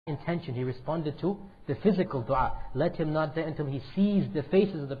intention. He responded to the physical dua. Let him not die until he sees the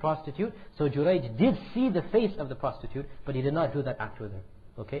faces of the prostitute. So Jurayj did see the face of the prostitute, but he did not do that act with her.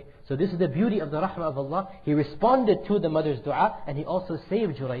 Okay? So this is the beauty of the rahmah of Allah. He responded to the mother's dua, and he also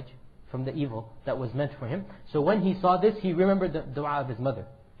saved Jurayj from the evil that was meant for him. So when he saw this, he remembered the dua of his mother,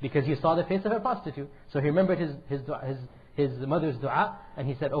 because he saw the face of a prostitute. So he remembered his mother's dua, and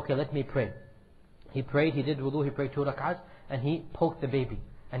he said, okay, let me pray. He prayed, he did wudu, he prayed 2 rak'ahs, and he poked the baby.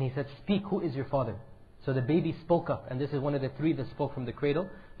 And he said, speak, who is your father? So the baby spoke up, and this is one of the 3 that spoke from the cradle.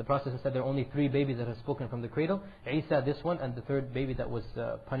 The Prophet said there are only 3 babies that have spoken from the cradle. Isa, this one, and the 3rd baby that was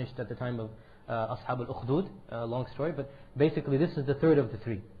punished at the time of Ashab al-Ukhdud. Long story, but basically this is the 3rd of the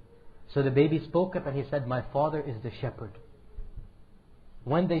 3. So the baby spoke up and he said, my father is the shepherd.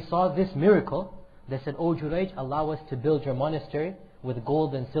 When they saw this miracle, they said, O Jurayj, allow us to build your monastery with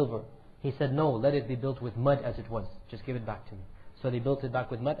gold and silver. He said, no, let it be built with mud as it was. Just give it back to me. So they built it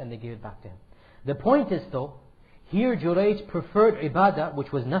back with mud and they gave it back to him. The point is though, here Jurayj preferred ibadah,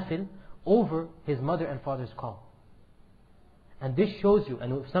 which was nafil, over his mother and father's call. And this shows you,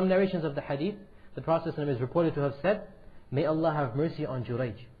 and some narrations of the hadith, the Prophet ﷺ is reported to have said, may Allah have mercy on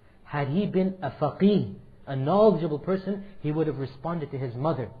Jurayj. Had he been a faqih, a knowledgeable person, he would have responded to his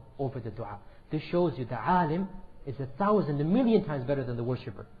mother over the dua. This shows you the alim is 1,000, 1,000,000 times better than the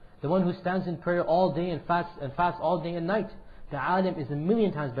worshipper. The one who stands in prayer all day and fasts all day and night. The alim is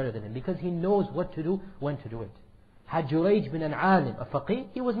 1,000,000 times better than him, because he knows what to do, when to do it. Had Jurayj been an alim, a faqih,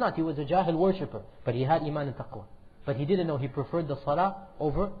 he was not. He was a jahil worshipper, but he had iman and taqwa. But he didn't know. He preferred the salah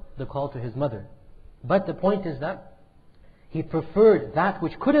over the call to his mother. But the point is that he preferred that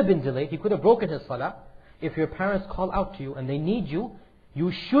which could have been delayed. He could have broken his salah. If your parents call out to you and they need you,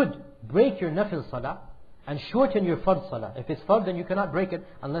 you should break your nafil salah and shorten your fard salah. If it's fard, then you cannot break it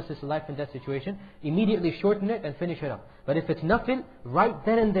unless it's a life and death situation. Immediately shorten it and finish it up. But if it's nafil, right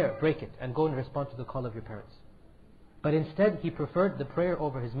then and there, break it and go and respond to the call of your parents. But instead, he preferred the prayer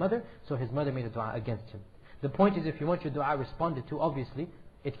over his mother, so his mother made a dua against him. The point is, if you want your dua responded to, obviously,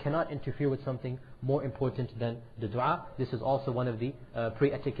 it cannot interfere with something more important than the dua. This is also one of the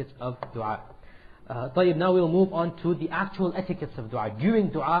pre-etiquettes of dua. Now we'll move on to the actual etiquettes of dua. During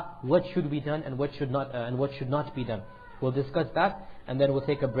dua, what should be done and what should not be done. We'll discuss that, and then we'll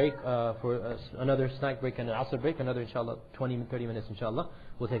take a break for another snack break and an asr break. Another, inshallah, 20-30 minutes, inshallah.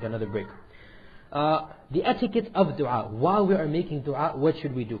 We'll take another break. The etiquette of dua. While we are making dua, what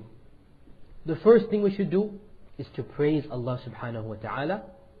should we do? The first thing we should do is to praise Allah subhanahu wa ta'ala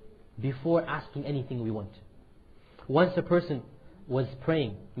before asking anything we want. Once a person was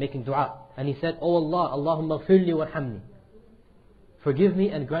praying, making dua, and he said, Oh Allah, Allahumma ghfirli warhamni, forgive me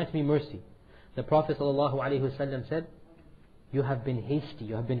and grant me mercy. The Prophet ﷺ said, you have been hasty,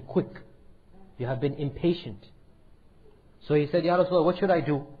 you have been quick, you have been impatient. So he said, Ya Rasulullah, what should I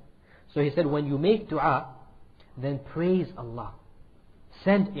do? So he said, when you make dua, then praise Allah.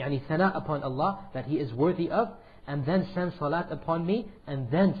 Send thana upon Allah that He is worthy of, and then send salat upon me,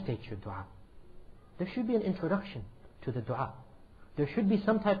 and then state your dua. There should be an introduction to the dua. There should be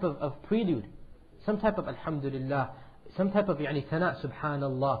some type of prelude, some type of alhamdulillah, some type of thana,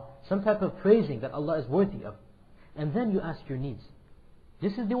 subhanallah, some type of praising that Allah is worthy of. And then you ask your needs.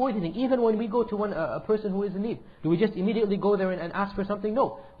 This is the only thing. Even when we go to a person who is in need, do we just immediately go there and ask for something?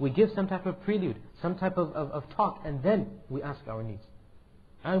 No. We give some type of prelude, some type of talk, and then we ask our needs.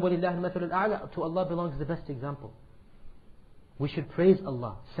 And وَلِلَّهِ الْمَثَلُ الْأَعْلَى, to Allah belongs the best example. We should praise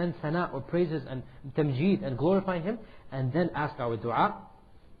Allah, send sana or praises and tamjeed and glorify Him, and then ask our dua.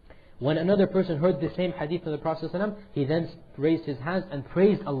 When another person heard the same hadith of the Prophet ﷺ, he then raised his hands and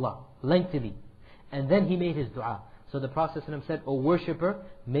praised Allah lengthily, and then he made his dua. So the Prophet ﷺ said, O worshipper,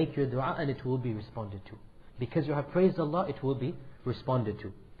 make your dua and it will be responded to. Because you have praised Allah, it will be responded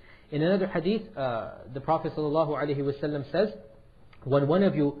to. In another hadith, the Prophet ﷺ says, when one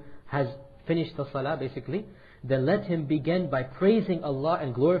of you has finished the salah, basically, then let him begin by praising Allah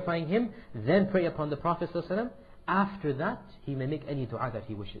and glorifying Him, then pray upon the Prophet ﷺ. After that, he may make any dua that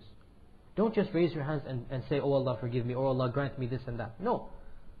he wishes. Don't just raise your hands and say, Oh Allah, forgive me, or Allah, grant me this and that. No.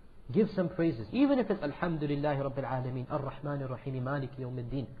 Give some praises. Even if it's Alhamdulillahi Rabbil Alameen, Ar-Rahman Ar-Rahim, Maliki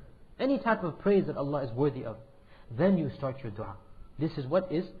Yawmiddin. Any type of praise that Allah is worthy of. Then you start your dua. This is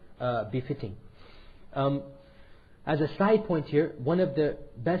what is befitting. As a side point here, one of the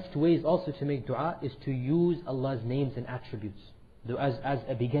best ways also to make dua is to use Allah's names and attributes as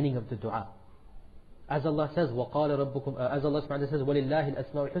a beginning of the dua. As Allah says, وَقَالَ رَبُّكُمْ, as Allah subhanahu wa ta'ala says,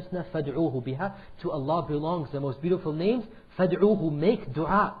 وَلِلَّهِ الْأَسْمَاءُ الْحُسْنَى فَادْعُوهُ بِهَا. To Allah belongs the most beautiful names. فَادْعُوهُ, make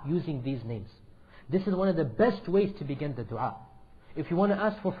dua using these names. This is one of the best ways to begin the dua. If you want to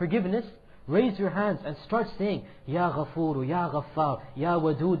ask for forgiveness, raise your hands and start saying, Ya Ghafuru, Ya Ghaffar, Ya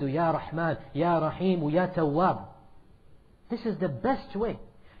Wadudu, Ya Rahman, Ya Rahimu, Ya Tawwab. This is the best way.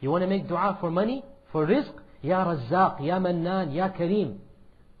 You want to make dua for money, for rizq? Ya Razzaq, Ya Mannan, Ya Kareem.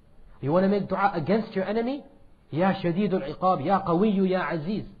 You want to make dua against your enemy? Ya Shadidul Iqab, Ya Qawiyu, Ya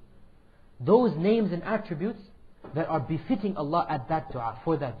Aziz. Those names and attributes that are befitting Allah at that dua,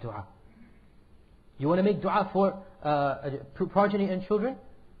 for that dua. You want to make dua for progeny and children?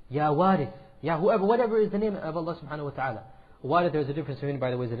 Ya Warith, Ya whoever, whatever is the name of Allah subhanahu wa ta'ala. Warith, there's a difference between, by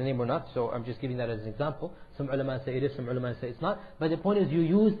the way, is it a name or not? So I'm just giving that as an example. Some ulama say it is, some ulama say it's not. But the point is, you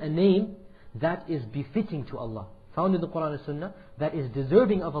use a name that is befitting to Allah, found in the Quran and Sunnah, that is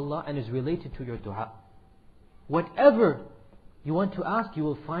deserving of Allah and is related to your dua. Whatever you want to ask, you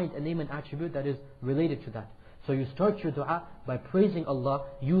will find a name and attribute that is related to that. So you start your dua by praising Allah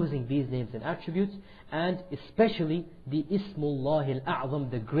using these names and attributes, and especially the Ismullah al-A'zam,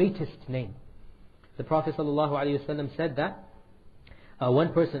 the greatest name. The Prophet ﷺ said that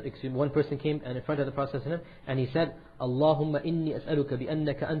one person came and in front of the Prophet ﷺ, and he said, Allahumma inni as'aluka bi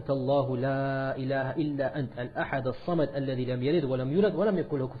annaka anta Allahu la ilaha illa ant al-ahad as-samad alladhi lam yalid wa lam yulad wa lam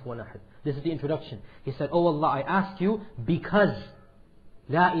yakul lahu kufuwan ahad. This is the introduction. He said, Oh Allah, I ask you because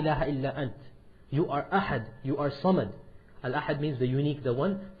la ilaha illa ant. You are ahad, you are samad. Al-ahad means the unique, the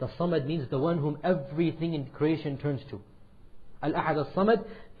one. The samad means the one whom everything in creation turns to. Al-ahad as-samad,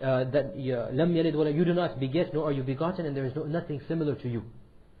 that lam yalid wa lam, you do not beget nor are you begotten, and there is nothing similar to you.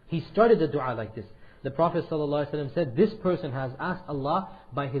 He started the dua like this. The Prophet ﷺ said, this person has asked Allah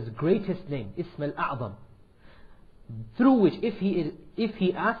by his greatest name, Ism al-A'zam, through which if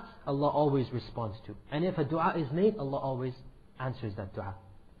he asks, Allah always responds to. And if a dua is made, Allah always answers that dua.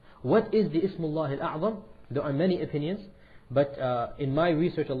 What is the Ismullah al-A'zam? There are many opinions, but in my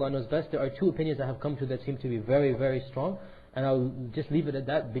research, Allah knows best, there are two opinions I have come to that seem to be very, very strong, and I'll just leave it at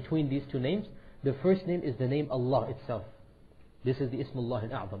that between these two names. The first name is the name Allah itself. This is the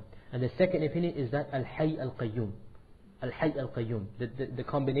Ismullah al-A'zam. And the second opinion is that Al-Hayy al-Qayyum. Al-Hayy al-Qayyum, the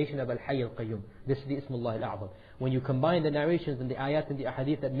combination of Al-Hayy al-Qayyum. This is the Ismullah al-A'zam. When you combine the narrations and the ayat and the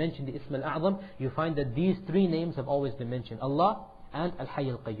ahadith that mention the Ism al-A'zam, you find that these three names have always been mentioned. Allah and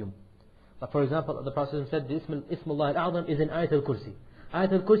Al-Hayy al-Qayyum. For example, the Prophet said the Ismullah al-A'zam is in Ayat al-Kursi.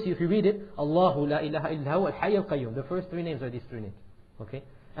 Ayat al-Kursi, if you read it, Allahu la ilaha illa huwa Al-Hayy al-Qayyum. The first three names are these three names. Okay?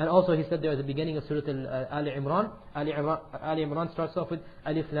 And also he said there at the beginning of Surah Ali Imran starts off with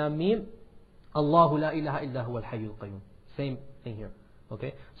Alif Lam Mim, Allahu la ilaha illa huwa Al-Hayy al-Qayyum. Same thing here.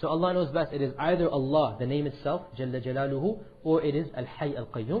 Okay? So Allah knows best. It is either Allah, the name itself, Jalla Jalaluhu, or it is Al-Hayy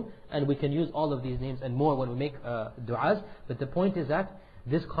al-Qayyum. And we can use all of these names and more when we make du'as. But the point is that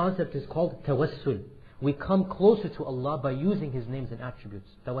this concept is called tawassul. We come closer to Allah by using His names and attributes.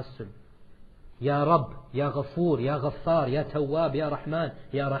 Tawassul. Ya Rabb, Ya Ghafoor, Ya Ghaffar, Ya Tawwab, Ya Rahman,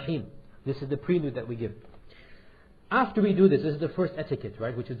 Ya Rahim. This is the prelude that we give. After we do this is the first etiquette,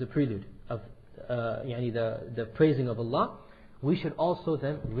 right, which is the prelude of the praising of Allah. We should also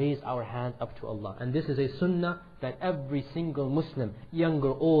then raise our hand up to Allah. And this is a sunnah that every single Muslim, young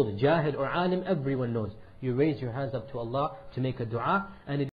or old, jahid or alim, everyone knows. You raise your hands up to Allah to make a dua, and it